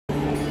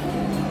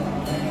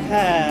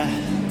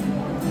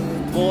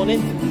Morning.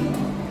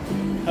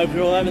 Hope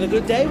you're all having a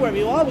good day wherever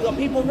you are. We've got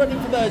people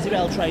running for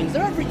Merseyrail trains.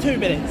 They're every 2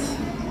 minutes.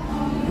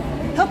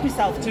 Help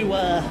yourself to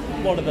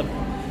one of them.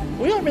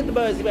 We are in the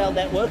Merseyrail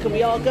network and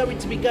we are going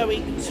to be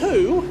going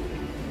to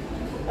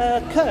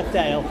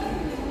Kirkdale.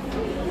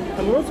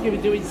 And we're also going to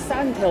be doing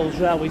Sandhills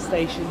railway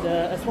station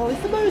as well. Is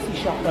the Mersey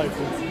shop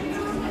open?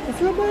 Is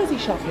there a Mersey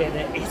shop here?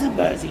 There is a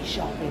Mersey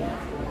shop here.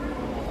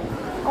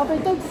 Oh, they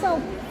don't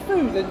sell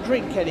food and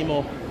drink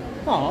anymore.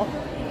 Oh,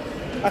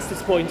 that's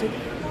disappointing.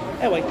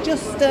 Anyway,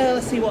 just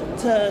let's see what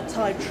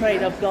time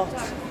train I've got.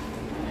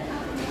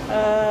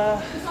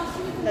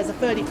 There's a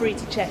 33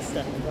 to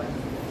Chester.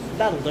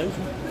 That'll do.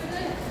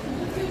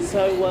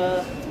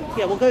 So,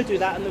 yeah, we'll go do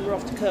that and then we're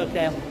off to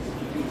Kirkdale.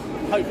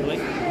 Hopefully.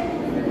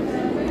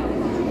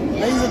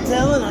 Ladies and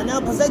gentlemen, I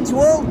now present you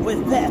all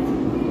with Pep.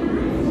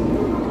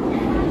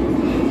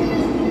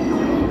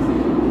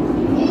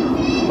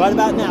 Right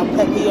about now,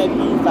 Peppy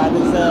and fan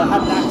has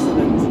had an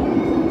accident.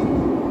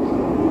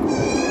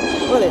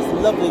 Look at this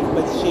lovely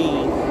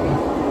machine.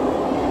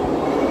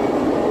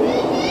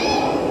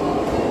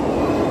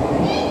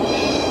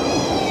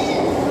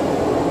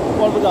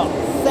 What have we got?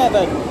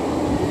 7.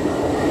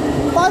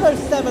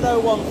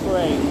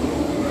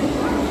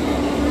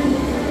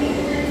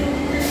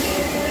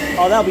 507013.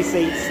 Oh, there'll be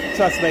seats,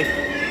 trust me.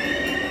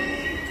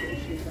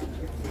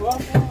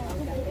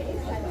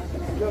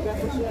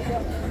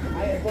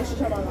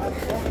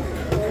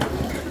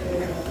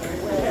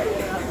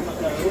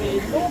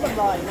 We're Northern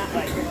Line that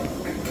way.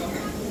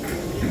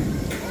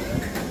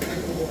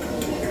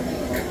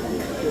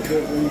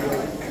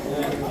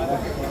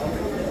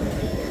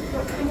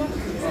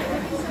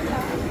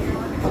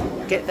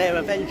 Get there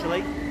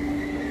eventually.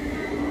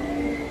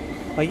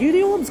 Are you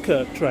the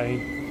Ormskirk train?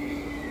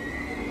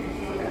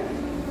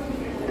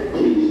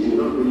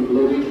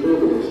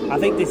 I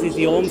think this is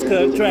the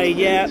Ormskirk train,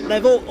 yeah.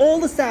 They've all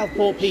the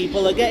Southport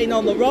people are getting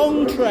on the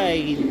wrong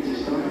train.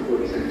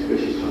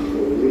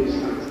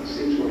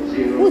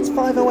 Oh, it's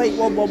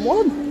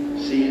 508111.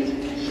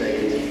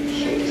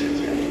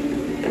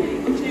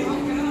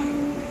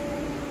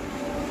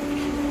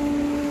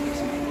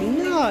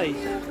 Nice.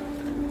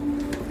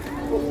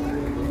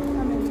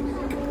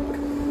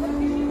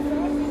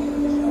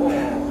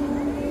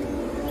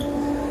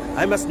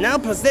 I must now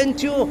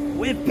present you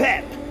with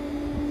Pep.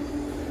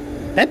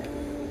 Pep?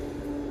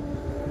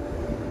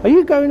 Are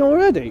you going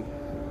already?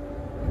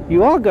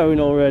 You are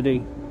going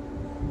already.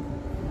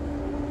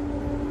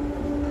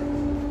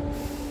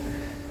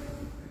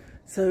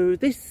 So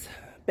this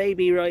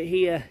baby right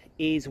here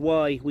is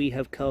why we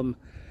have come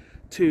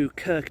to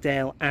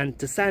Kirkdale and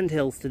to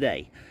Sandhills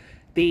today.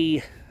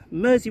 The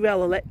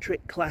Merseyrail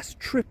Electric Class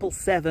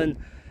 777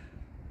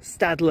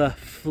 Stadler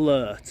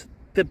Flirt.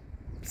 The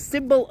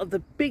symbol of the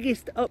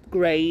biggest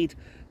upgrade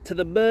to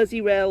the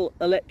Merseyrail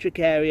electric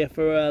area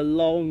for a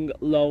long,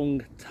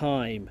 long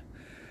time.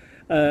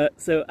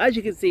 So as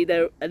you can see,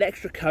 they're an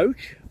extra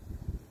coach.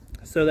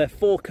 So they're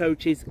 4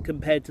 coaches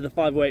compared to the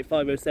 508,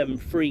 507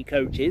 free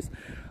coaches.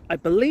 I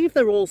believe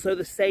they're also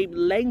the same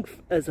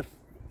length as a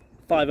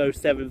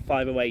 507,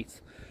 508.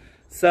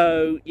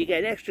 So you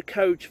get an extra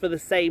coach for the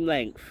same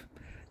length.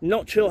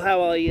 Not sure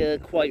how I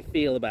quite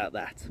feel about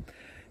that.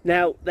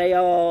 Now, they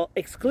are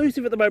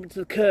exclusive at the moment to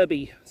the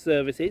Kirby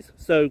services.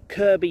 So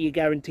Kirby, you're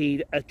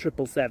guaranteed a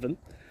 777.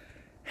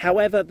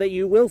 However, that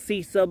you will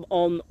see some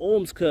on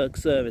Ormskirk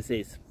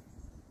services.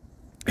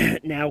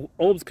 Now,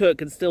 Ormskirk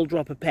can still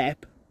drop a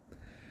Pep,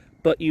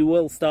 but you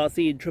will start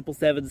seeing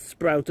 777s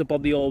sprout up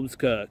on the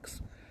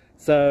Ormskirks.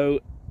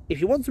 So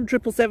if you want some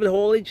 777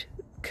 haulage,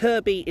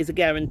 Kirby is a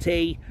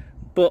guarantee,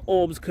 but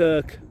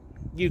Ormskirk,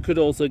 you could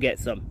also get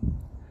some.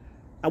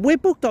 And we're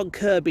booked on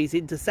Kirby's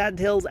into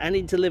Sandhills and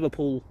into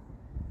Liverpool.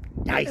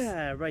 Nice.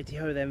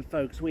 Righty-ho then,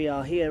 folks. We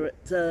are here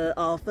at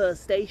our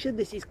first station.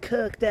 This is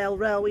Kirkdale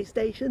Railway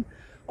Station,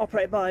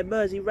 operated by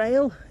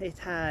Merseyrail. It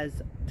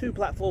has 2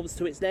 platforms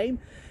to its name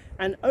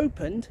and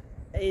opened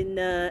in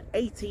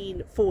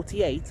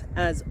 1848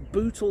 as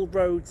Bootle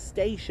Road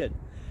Station.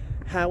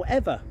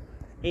 However,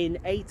 in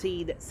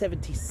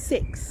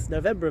 1876,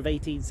 November of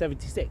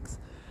 1876,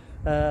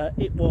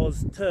 it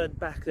was turned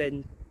back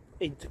then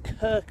into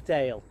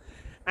Kirkdale.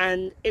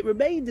 And it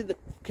remained in the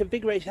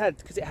configuration it had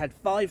because it had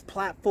 5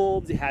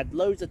 platforms, it had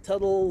loads of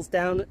tunnels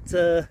down at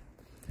the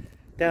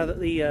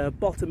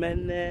bottom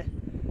end there.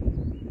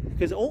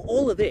 Because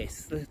all of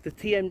this, the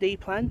TMD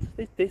plant,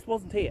 this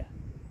wasn't here.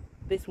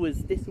 This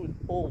was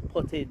all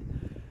put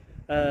in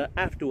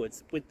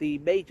afterwards with the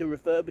major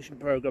refurbishment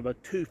program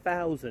of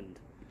 2000,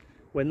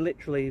 when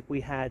literally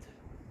we had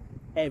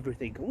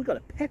everything. We got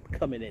a Pep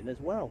coming in as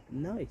well.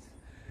 Nice.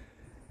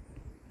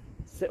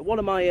 So one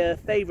of my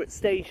favourite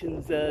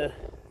stations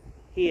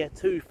here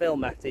to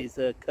film at is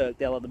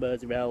Kirkdale on the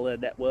Merseyrail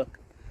network.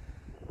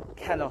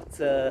 Cannot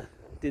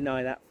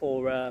deny that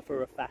for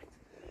a fact.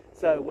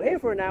 So we're here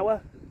for an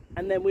hour,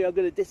 and then we are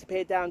going to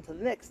disappear down to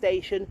the next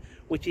station,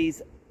 which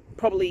is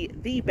probably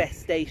the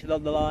best station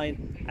on the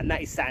line, and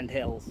that is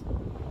Sandhills.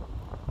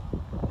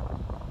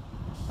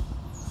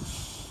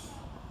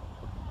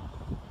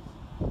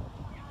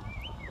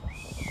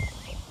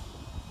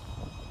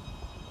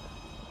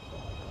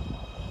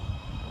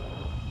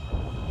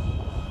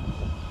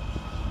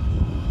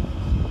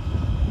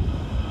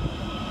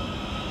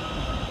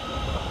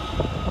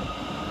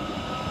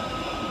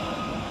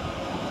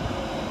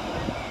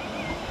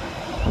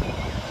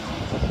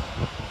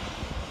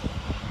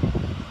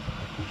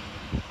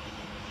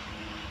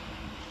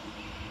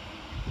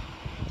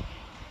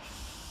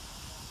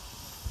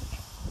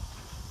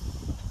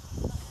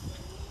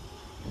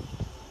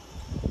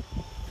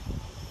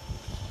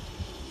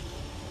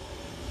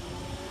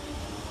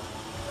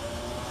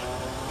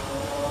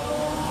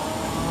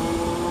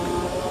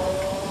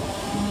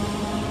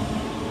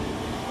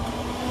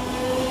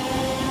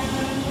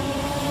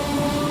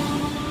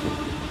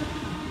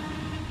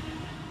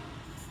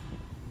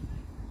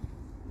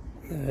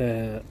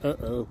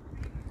 Uh-oh.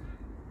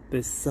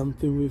 There's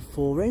something with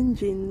 4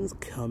 engines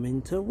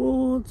coming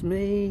towards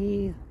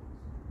me.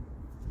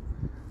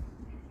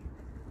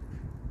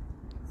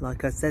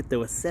 Like I said, there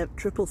were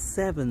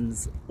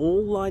 777s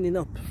all lining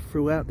up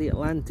throughout the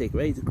Atlantic,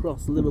 ready to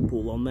cross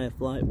Liverpool on their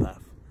flight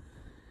path.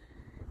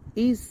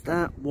 Is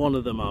that one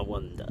of them, I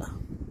wonder?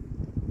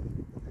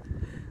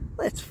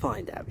 Let's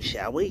find out,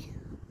 shall we?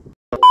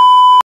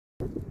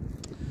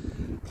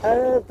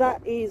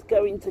 That is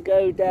going to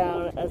go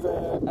down as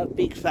a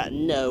big fat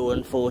no,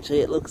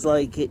 unfortunately. It looks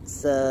like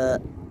it's a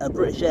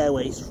British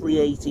Airways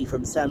 380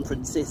 from San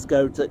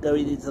Francisco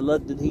going into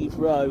London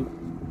Heathrow.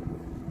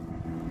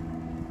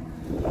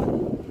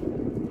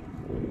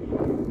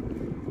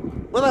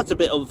 Well, that's a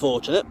bit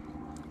unfortunate.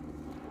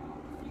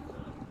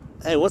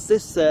 Hey, what's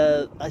this?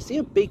 I see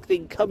a big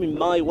thing coming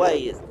my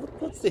way.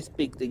 What's this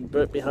big thing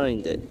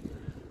behind it?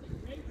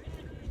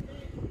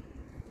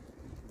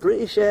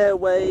 British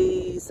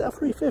Airways,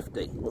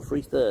 350 or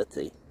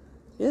 330?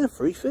 Yeah,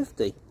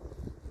 350.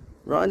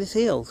 Right on his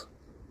heels.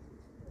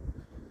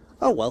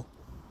 Oh well.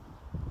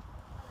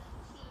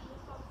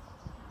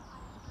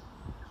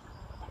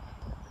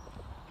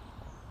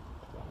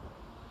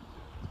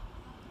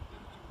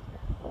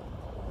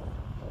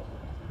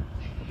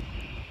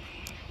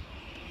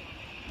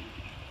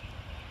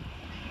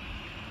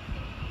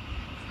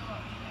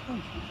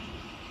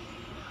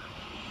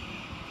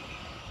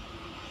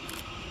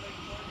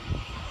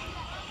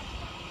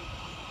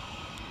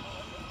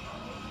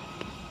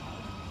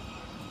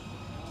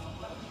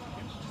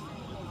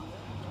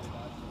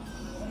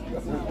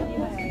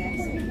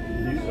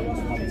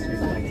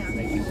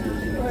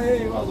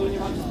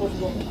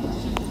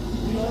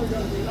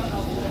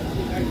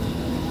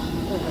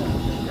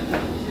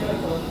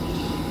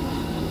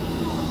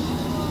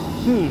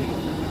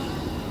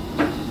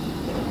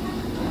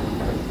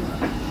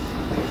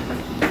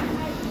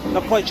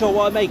 Not quite sure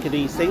what I make of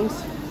these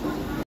things.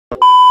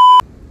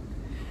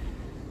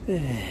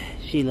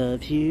 She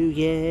loves you,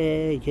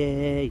 yeah,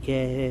 yeah,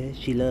 yeah.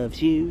 She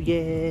loves you,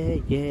 yeah,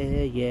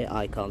 yeah, yeah.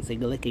 I can't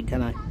sing a licking,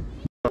 can I?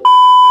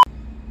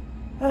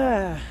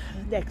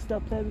 Next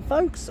up then,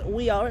 folks,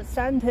 we are at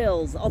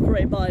Sandhills,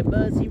 operated by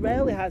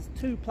Merseyrail. It has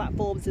 2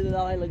 platforms in an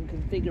island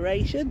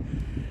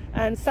configuration,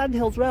 and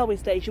Sandhills railway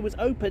station was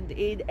opened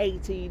in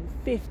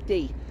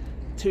 1850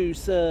 to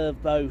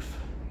serve both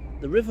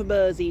the River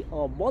Mersey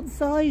on one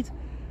side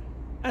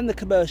and the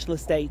commercial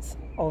estates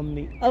on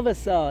the other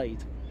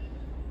side.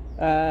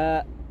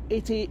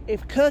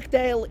 If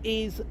Kirkdale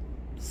is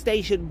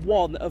station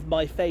 1 of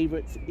my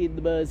favourites in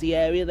the Mersey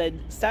area,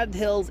 then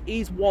Sandhills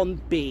is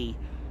 1B,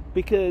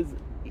 because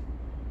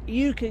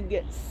you can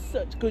get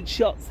such good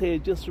shots here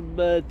just from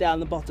down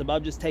the bottom.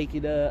 I'm just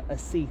taking a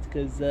seat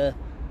because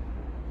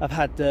I've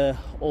had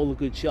all the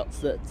good shots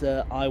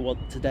that I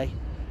want today.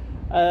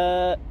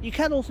 You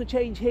can also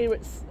change here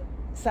at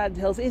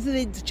Sandhills. It is an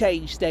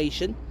interchange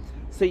station,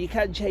 so you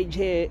can change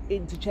here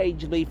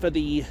interchangeably for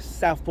the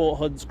Southport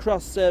Hunts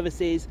Cross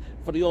services,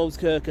 for the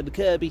Ormskirk and the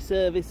Kirby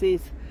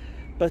services.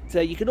 But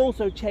you can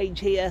also change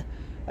here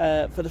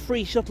for the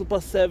free shuttle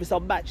bus service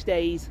on match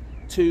days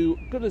to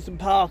Goodison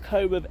Park,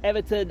 home of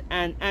Everton,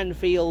 and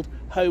Anfield,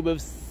 home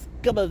of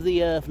scum of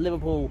the earth,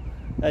 Liverpool.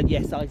 And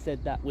yes, I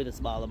said that with a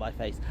smile on my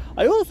face.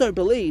 I also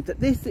believe that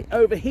this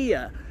over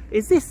here,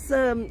 is this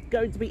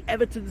going to be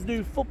Everton's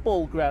new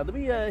football ground? Let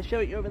me show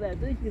it you over there.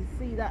 You can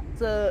see that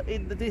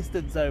in the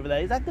distance over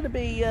there. Is that going to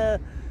be the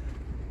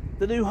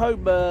new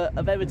home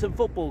of Everton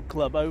Football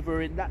Club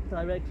over in that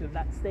direction,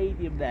 that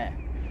stadium there?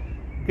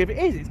 If it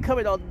is, it's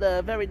coming on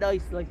very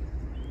nicely.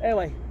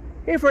 Anyway,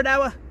 here for an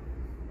hour,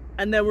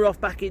 and then we're off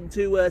back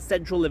into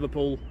central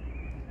Liverpool.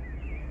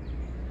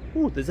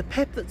 Oh, there's a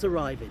pep that's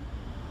arriving.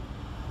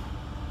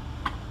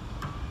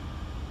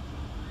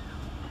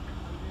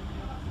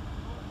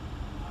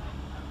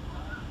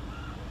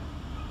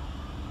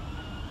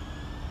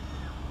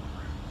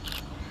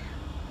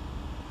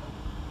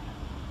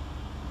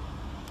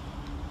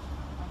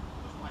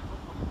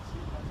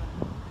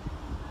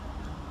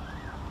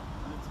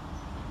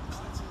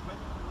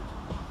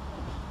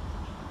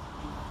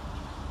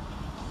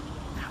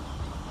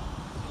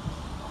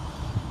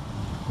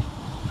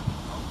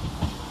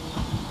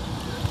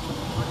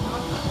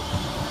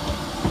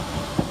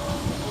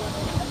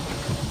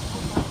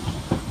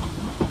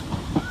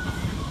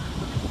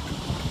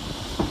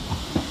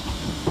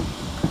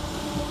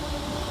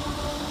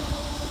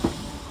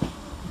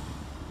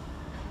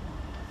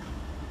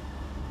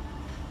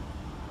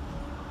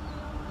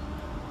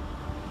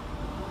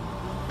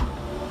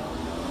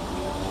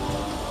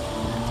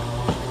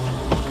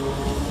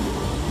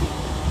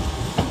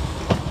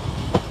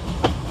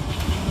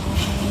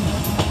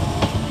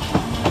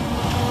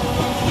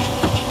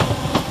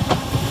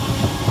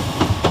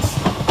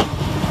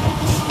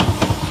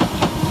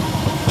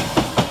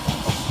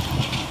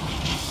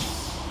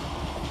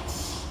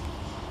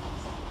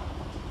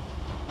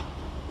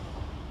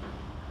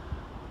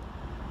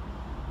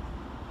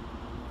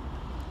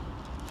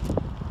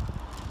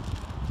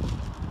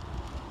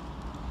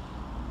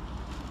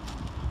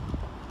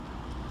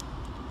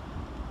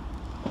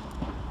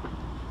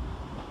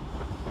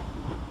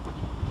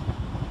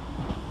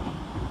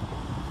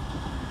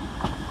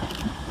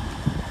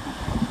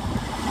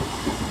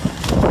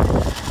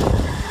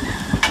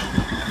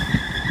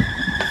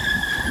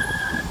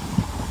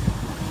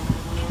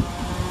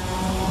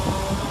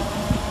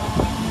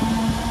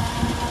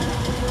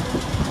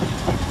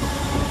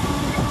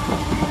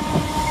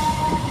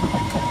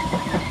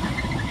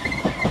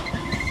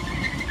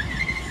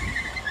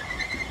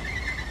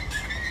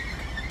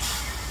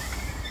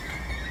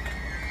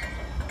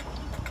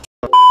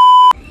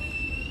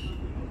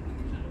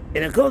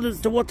 In accordance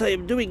to what I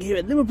am doing here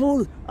in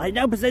Liverpool, I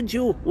now present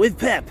you with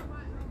Pep.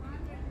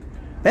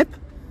 Pep?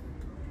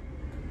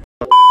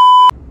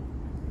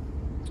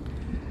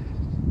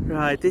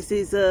 Right, this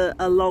is a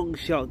long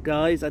shot,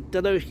 guys. I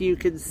don't know if you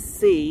can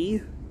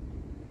see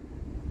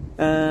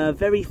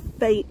very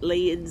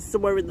faintly in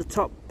somewhere in the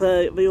top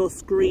of your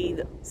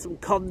screen some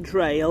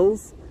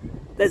contrails.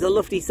 There's a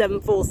lofty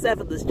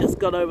 747 that's just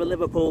gone over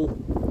Liverpool.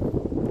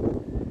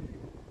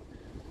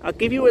 I'll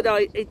give you an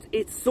idea.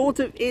 It's sort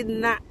of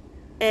in that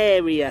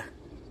area.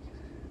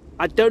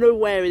 I don't know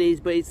where it is,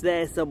 but it's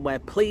there somewhere.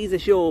 Please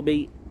assure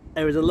me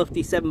there is a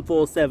lofty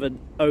 747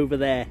 over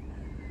there.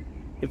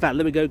 In fact,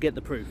 let me go get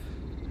the proof.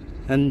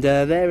 And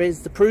there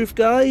is the proof,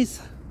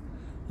 guys.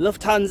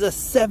 Lufthansa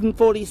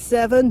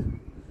 747.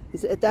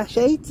 Is it a dash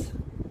 8?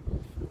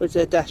 Or is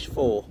it a dash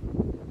 4?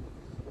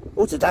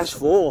 Oh, it's a dash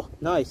 4.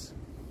 Nice.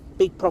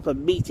 Big proper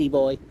meaty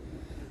boy.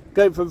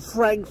 Going from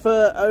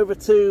Frankfurt over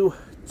to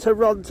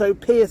Toronto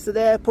Pearson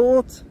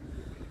Airport.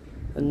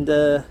 And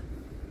can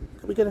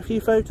we get a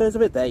few photos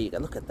of it? There you go,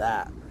 look at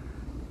that.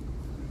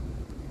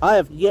 I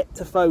have yet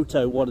to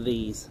photo one of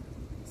these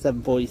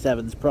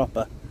 747s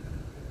proper.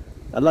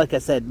 And like I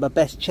said, my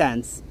best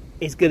chance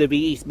is going to be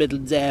East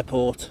Midlands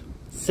Airport,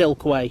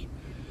 Silkway.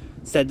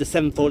 Send a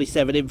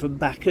 747 in from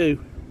Baku.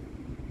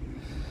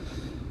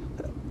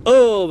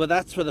 Oh, but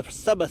that's for the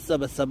summer.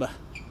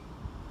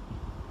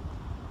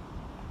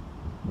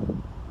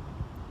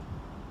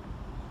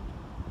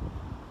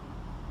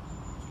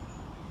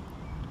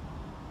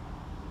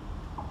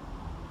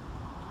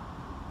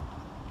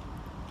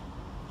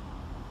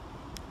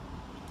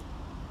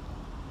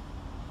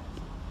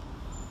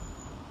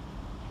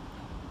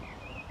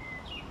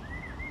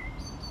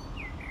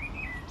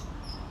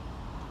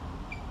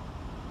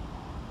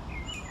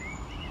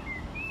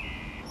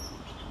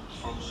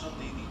 From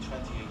Sunday the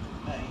 28th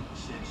of May,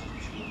 services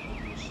between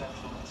Liverpool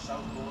Central and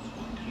Southport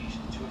will increase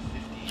to a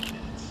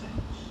 15-minute service.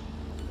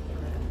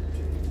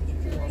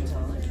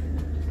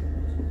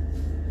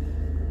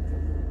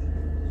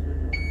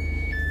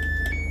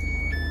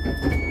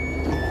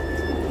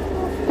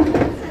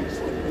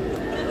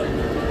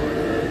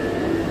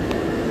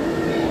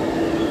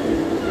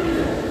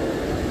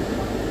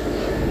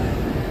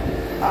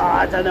 Oh,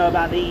 I don't know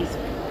about these.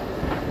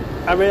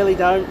 I really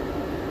don't.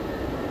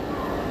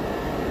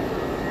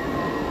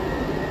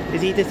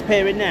 Is he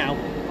disappearing now?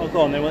 Oh,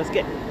 go on then. Let's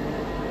get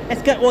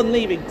one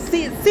leaving.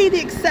 See the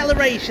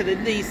acceleration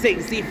in these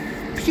things. The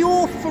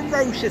pure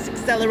ferocious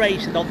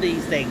acceleration on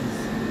these things.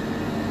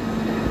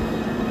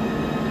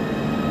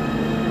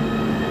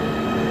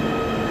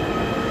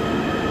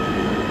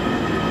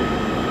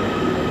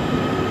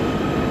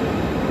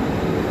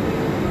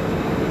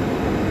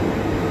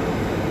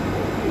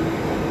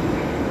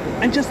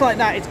 And just like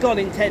that, it's gone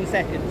in 10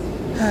 seconds.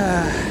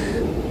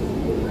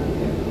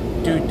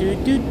 Do do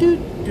do do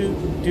do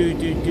do do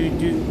do do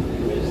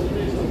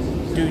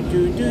do do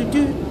do do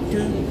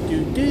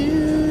do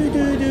do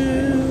do do.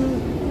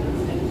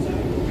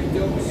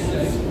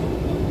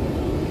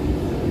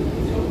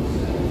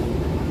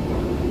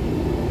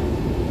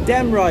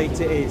 Damn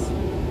right it is.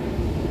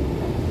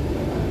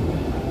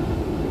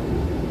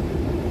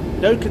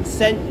 No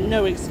consent,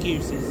 no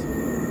excuses.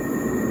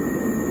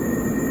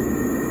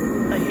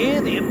 I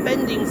hear the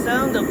impending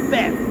sound of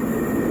Pep.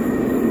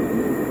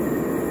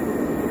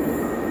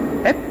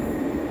 Pep?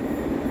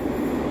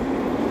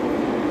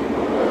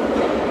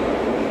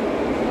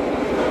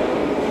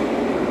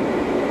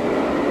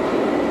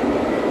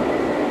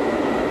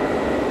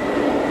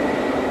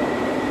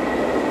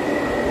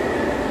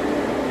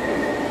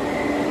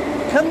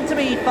 Come to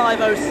me,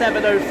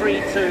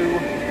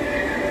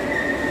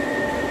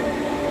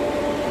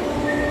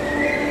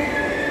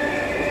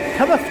 507032.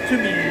 Come up to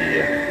me.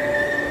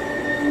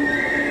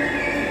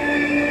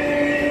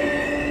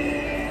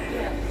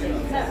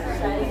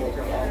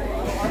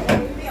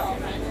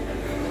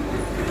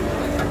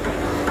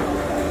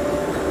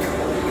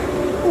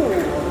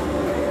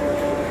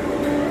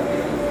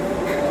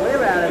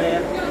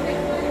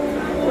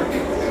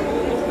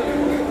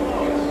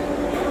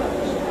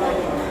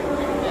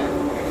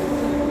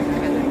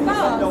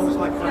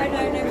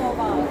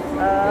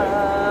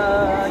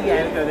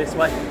 Yeah, we'll go this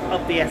way,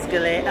 up the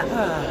escalator.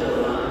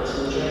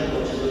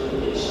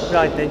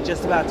 Right then,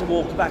 just about to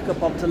walk back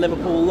up onto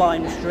Liverpool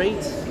Lime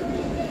Street.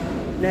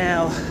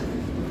 Now,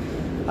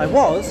 I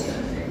was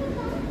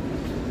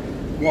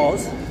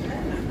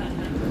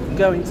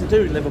going to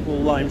do Liverpool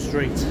Lime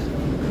Street,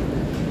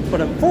 but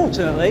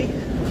unfortunately,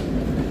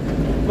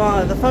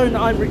 the phone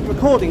that I'm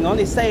recording on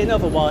is saying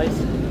otherwise.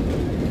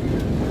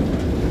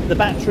 The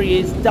battery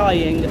is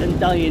dying, and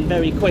dying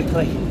very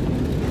quickly.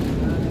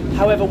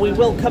 However, we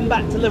will come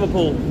back to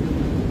Liverpool.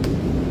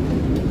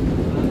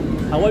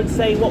 I won't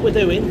say what we're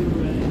doing,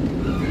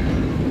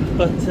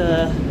 but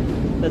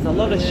there's a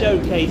lot of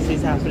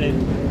showcases happening.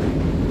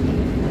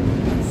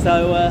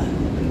 So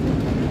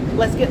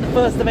let's get the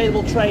first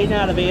available train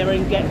out of here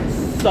and get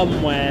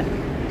somewhere.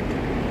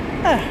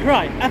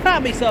 Right, I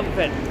found me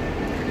something.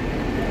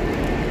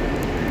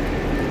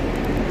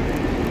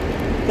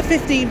 the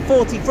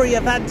 1543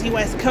 Avanti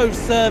West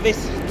Coast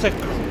service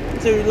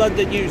to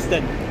London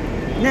Euston.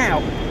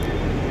 Now,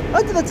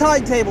 under the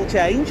timetable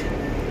change,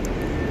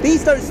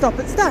 these don't stop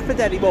at Stafford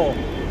anymore.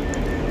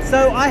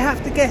 So I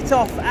have to get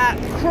off at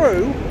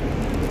Crewe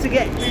to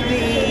get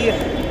the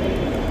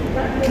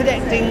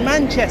connecting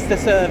Manchester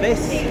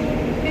service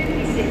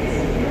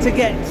to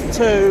get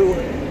to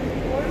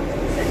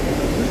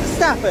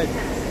Stafford.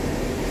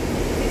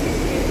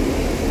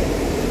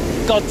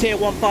 Got tier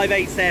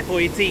 158 there for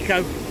you,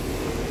 Tico.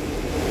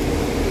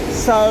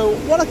 So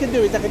what I can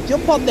do is I can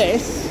jump on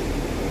this.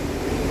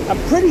 I'm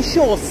pretty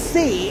sure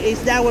C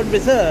is now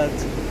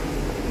unreserved.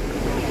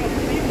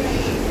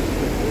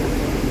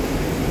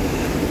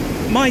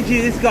 Mind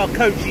you, this has got a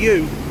coach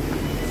U,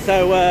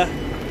 so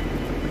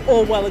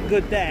all well and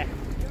good there.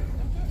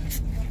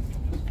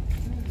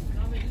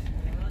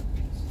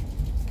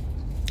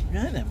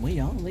 Right then, we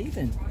are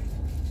leaving.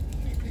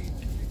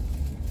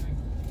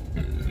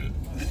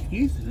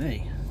 Excuse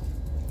me.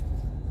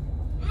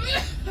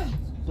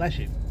 Bless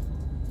you.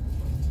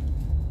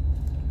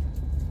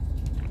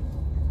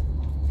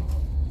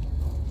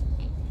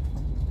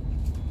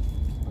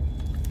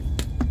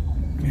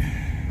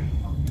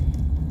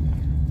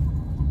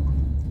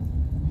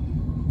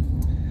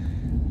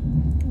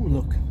 Oh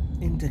look,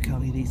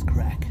 Intercallies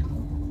crack.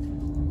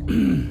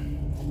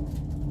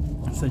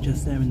 So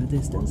just there in the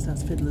distance,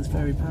 that's Fiddler's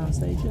Ferry Power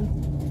Station.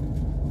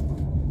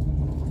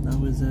 I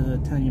was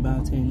telling you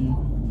about in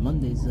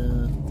Monday's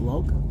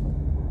vlog.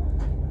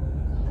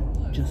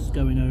 Just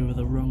going over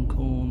the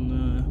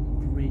Runcorn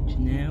Bridge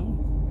now.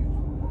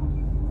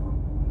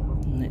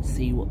 Let's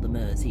see what the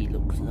Mersey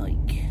looks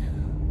like.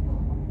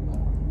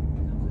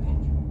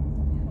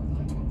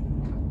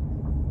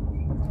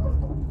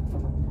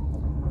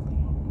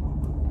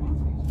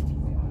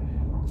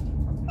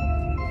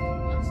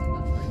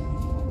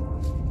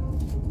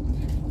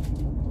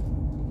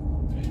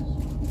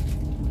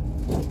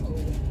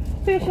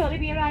 We'll shortly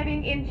be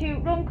arriving into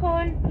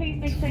Runcorn. Please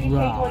make sure you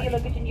take all your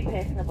luggage and your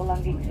personal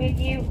belongings with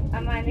you,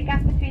 and mind the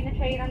gap between the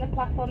train and the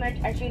platform edge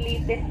as you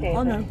leave this service.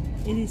 Oh no,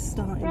 it is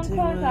starting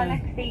Runcorn's our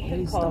next station. it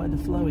is starting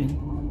to flow in.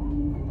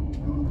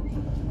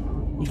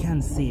 You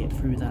can see it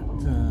through that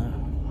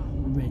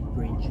red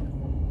bridge.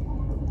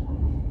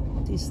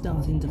 It is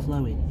starting to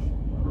flow in.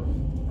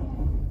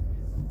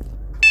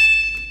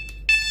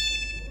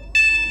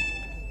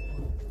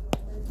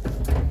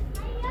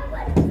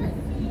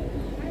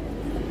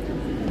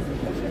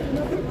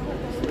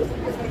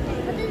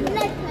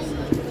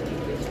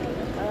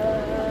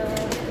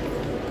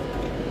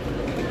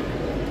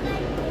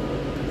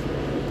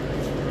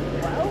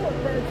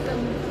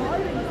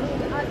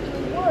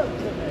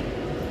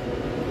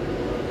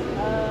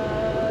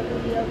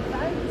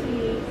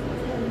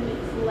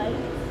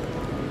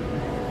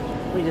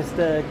 We just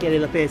get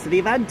it up here. So the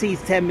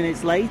Avanti's 10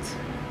 minutes late.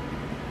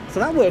 So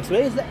that works for me.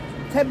 Is that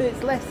 10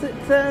 minutes less at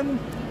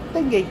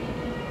thingy?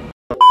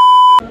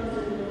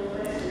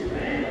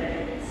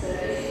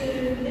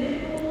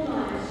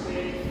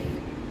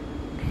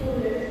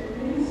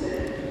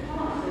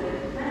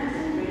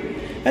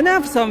 And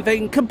now for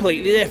something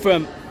completely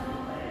different.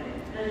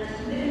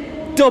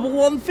 Double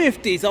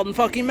 150s on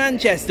fucking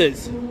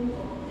Manchesters.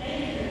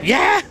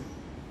 Yeah!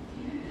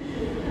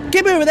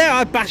 Get me over there,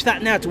 I'd bash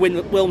that now to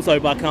win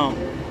Wilmslow, but I can't.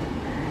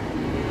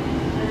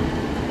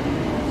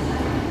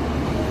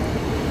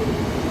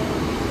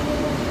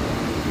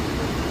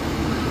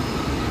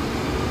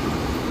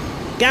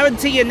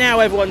 Guarantee you now,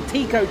 everyone,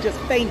 Tico just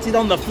fainted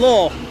on the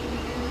floor.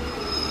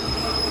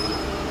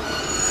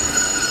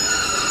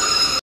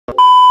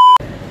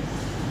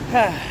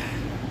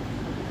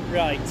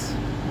 Right.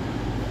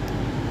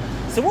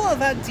 So what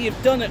Avanti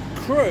have done at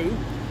Crewe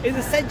is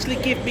essentially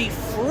give me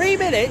 3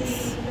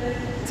 minutes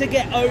to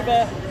get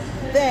over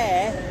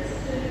there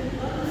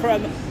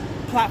from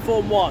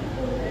platform 1.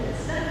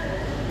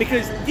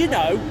 Because, you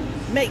know,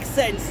 makes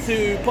sense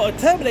to put a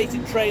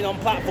terminated train on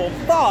platform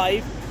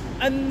 5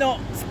 and not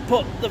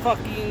put the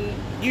fucking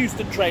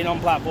Euston train on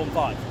platform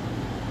 5.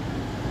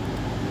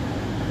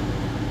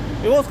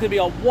 It was going to be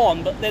on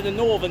 1, but then the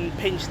Northern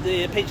pinched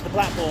the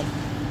platform.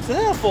 So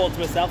then I thought to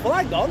myself, well,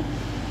 hang on,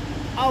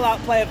 I'll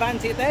outplay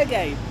Avanti at their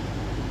game.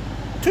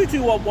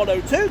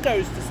 221102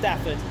 goes to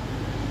Stafford.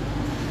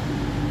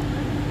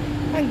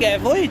 And get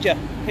a Voyager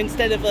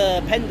instead of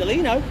a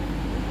Pendolino.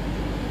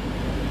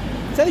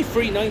 It's only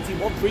 390,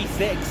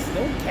 136.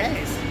 No one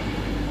cares.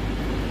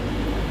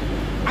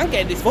 I'm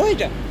getting this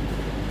Voyager.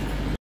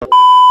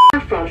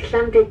 Affordd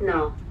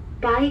Llandudno,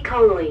 Bai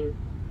Colwyn,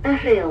 Y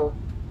Rhyl,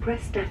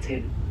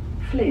 Prestatyn,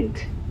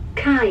 Flint,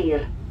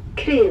 Caer,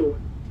 Crewe,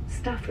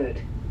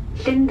 Stafford,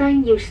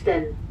 Llundain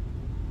Euston.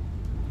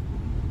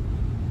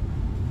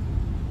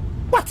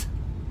 What?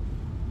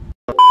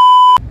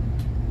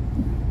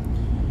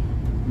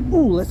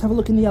 Ooh, let's have a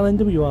look in the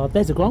LNWR.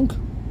 There's a Gronk.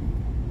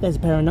 There's a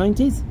pair of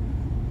 90s.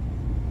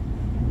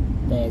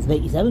 There's an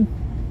 87.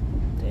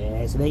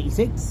 There's an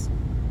 86.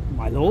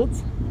 My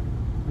lords.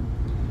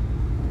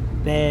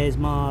 There's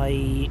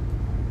my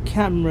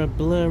camera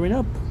blurring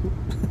up.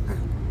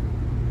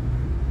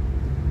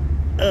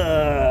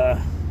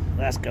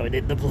 That's going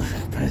in the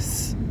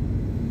bloopers.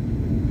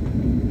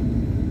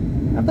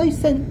 Have they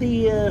sent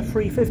the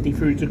 350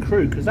 through to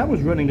Crewe? Because that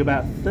was running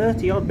about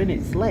 30 odd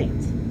minutes late.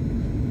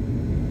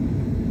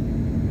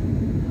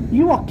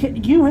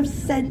 You have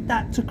sent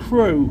that to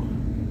Crewe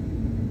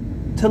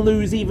to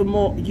lose even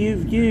more.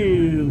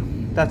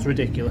 That's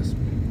ridiculous.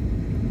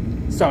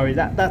 Sorry,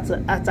 that's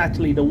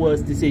actually the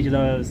worst decision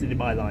I've ever seen in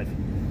my life.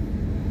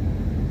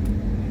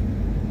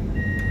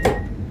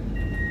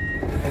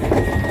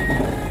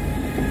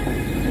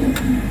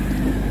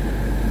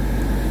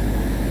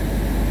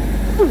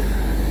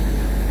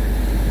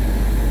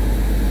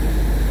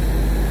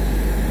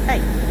 Hey,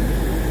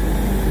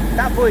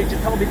 that boy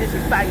just told me this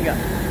was banger.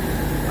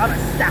 I'm a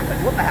Stafford,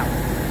 what the hell?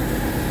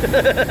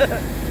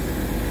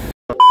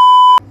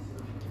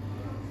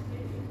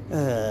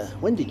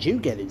 When did you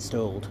get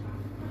installed?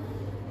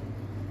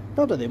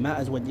 Not that it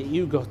matters when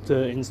you got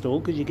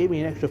installed, because you gave me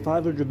an extra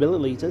 500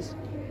 millilitres.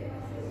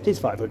 It is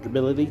 500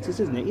 millilitres,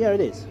 isn't it? Yeah, it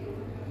is.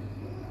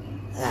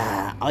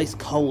 Ah, ice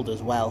cold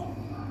as well.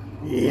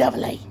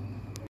 Lovely.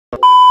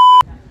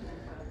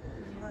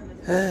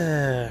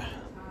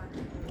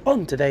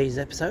 On today's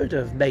episode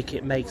of Make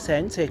It Make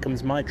Sense, here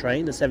comes my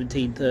train, the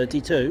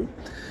 1732,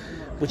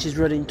 which is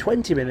running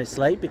 20 minutes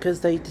late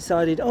because they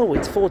decided, oh,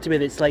 it's 40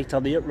 minutes late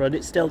on the uprun,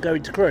 it's still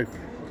going to Crewe.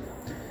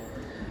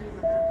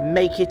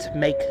 Make it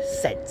make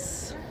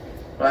sense.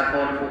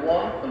 Platform for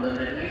 1 from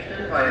London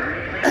Euston via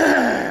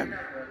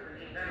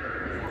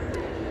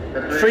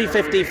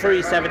 350,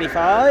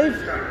 375.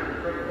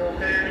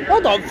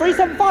 Hold on,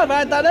 375, I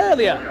had that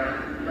earlier.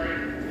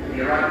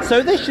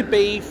 So this should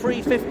be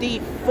 350,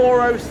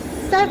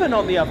 407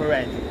 on the other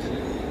end.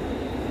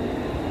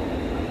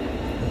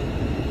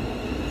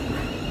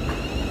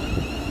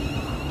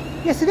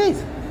 Yes, it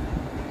is.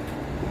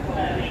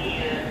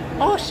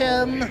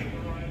 Awesome.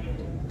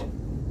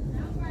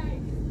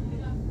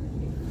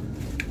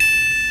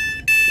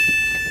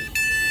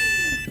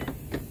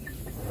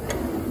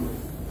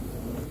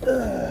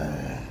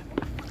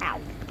 Ow.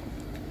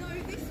 No,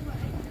 this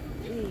way.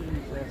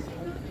 Jesus.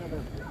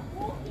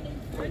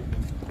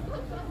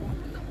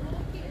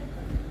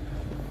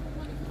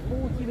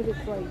 40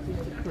 minutes late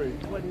into Crewe,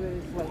 20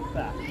 minutes late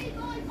back.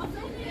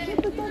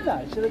 Shouldn't have done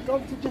that. Should have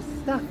gone to just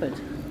Stafford.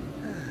 Do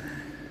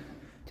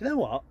you know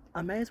what?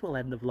 I may as well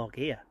end the vlog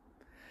here,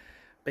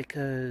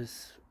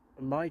 because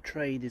my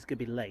train is going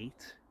to be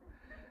late.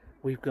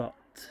 We've got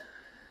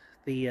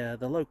the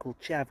local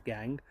chav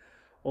gang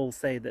all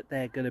say that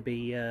they're going to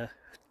be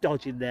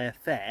dodging their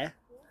fare,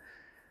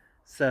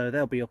 so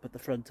they'll be up at the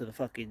front of the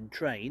fucking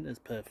train as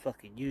per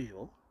fucking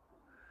usual.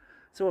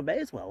 So I may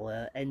as well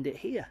end it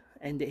here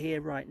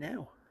right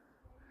now.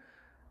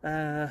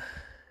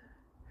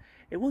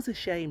 It was a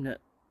shame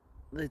that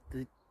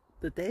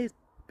the day's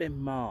been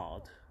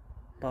marred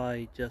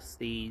by just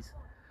these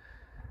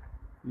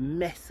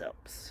mess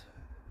ups.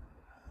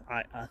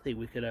 I think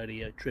we could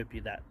only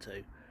attribute that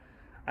to.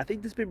 I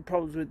think there's been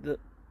problems with the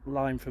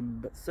line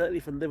certainly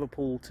from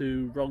Liverpool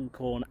to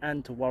Runcorn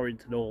and to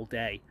Warrington all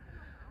day.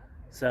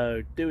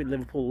 So doing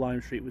Liverpool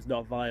Lime Street was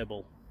not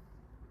viable.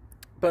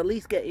 But at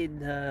least getting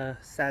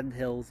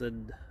Sandhills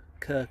and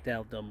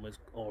Kirkdale done was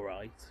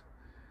alright.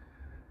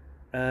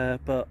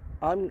 But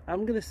I'm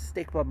going to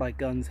stick by my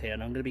guns here,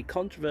 and I'm going to be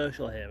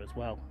controversial here as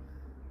well.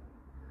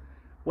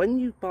 When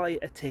you buy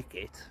a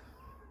ticket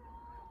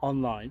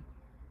online,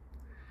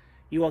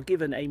 you are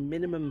given a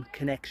minimum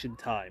connection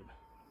time.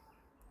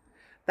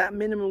 That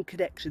minimum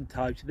connection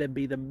time should then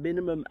be the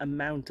minimum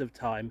amount of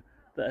time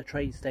that a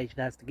train station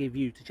has to give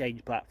you to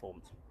change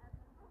platforms.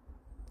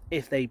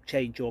 If they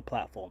change your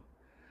platform.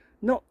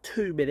 Not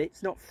 2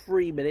 minutes, not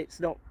 3 minutes,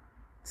 not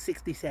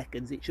 60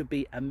 seconds. It should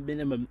be a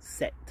minimum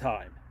set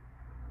time.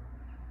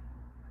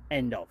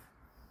 End of.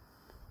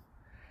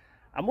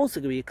 I'm also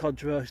going to be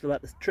controversial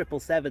about the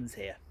 777s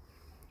here.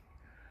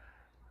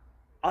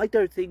 I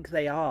don't think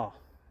they are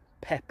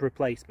PEP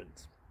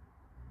replacements.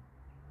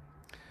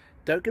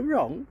 Don't get me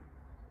wrong,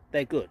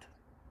 they're good.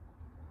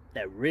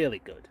 They're really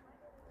good.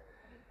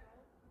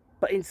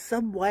 But in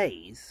some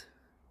ways,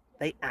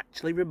 they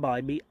actually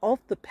remind me of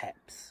the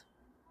PEPs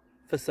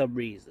for some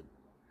reason.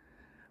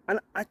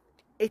 And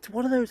it's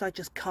one of those I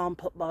just can't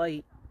put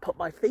my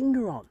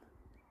finger on.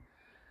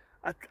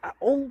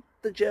 All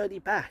the journey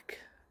back,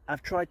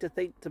 I've tried to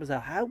think to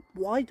myself,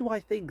 why do I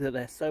think that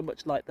they're so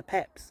much like the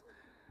PEPs?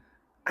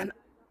 And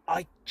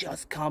I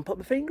just can't put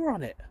my finger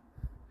on it.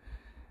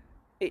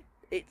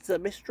 It's a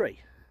mystery.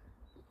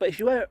 But if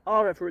you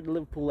are ever in the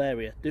Liverpool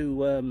area,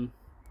 do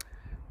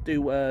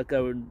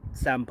go and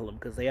sample them,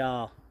 because they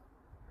are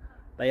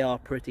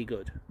pretty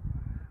good.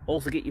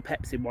 Also get your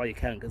peps in while you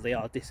can, because they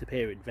are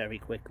disappearing very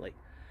quickly.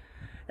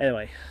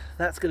 Anyway,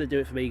 that's going to do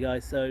it for me,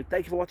 guys. So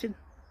thank you for watching.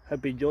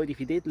 Hope you enjoyed. If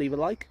you did, leave a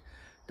like.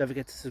 Don't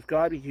forget to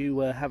subscribe if you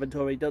haven't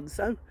already done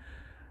so.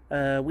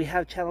 We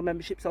have channel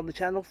memberships on the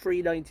channel.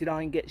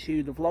 $3.99 gets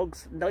you the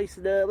vlogs nice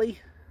and early.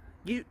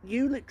 You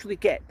literally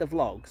get the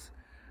vlogs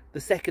the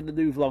second the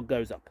new vlog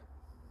goes up.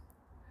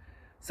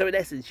 So in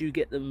essence, you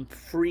get them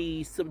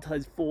free,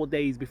 sometimes 4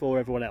 days before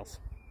everyone else.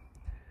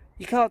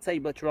 You can't say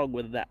much wrong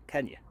with that,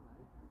 can you?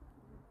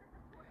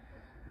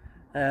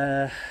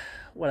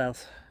 What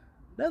else?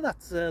 No,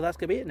 that's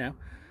gonna be it now.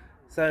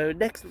 So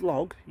next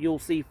vlog you'll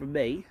see from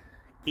me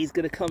is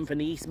gonna come from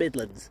the East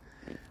Midlands,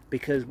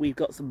 because we've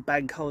got some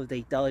bank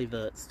holiday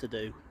diverts to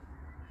do.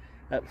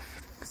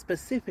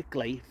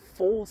 Specifically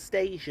 4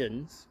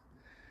 stations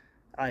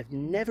I've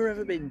never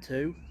ever been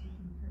to,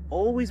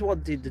 always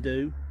wanted to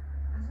do,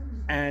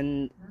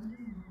 and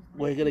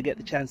we're gonna get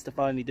the chance to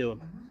finally do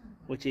them,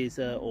 which is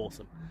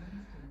awesome.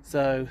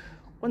 So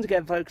once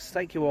again folks,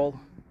 thank you all,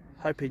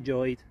 hope you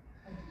enjoyed,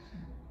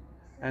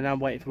 and I'm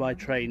waiting for my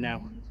train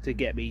now to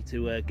get me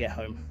to get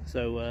home.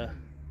 So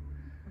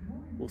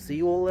we'll see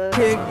you all.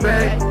 Kick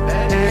back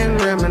and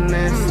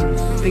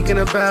reminisce, thinking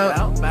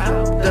about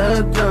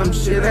the dumb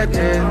shit I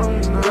did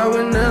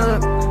growing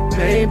up.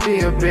 Maybe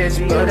a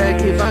bitch, but I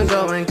keep on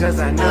going, cause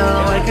I know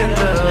I can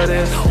do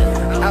this.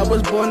 I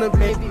was born a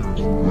baby.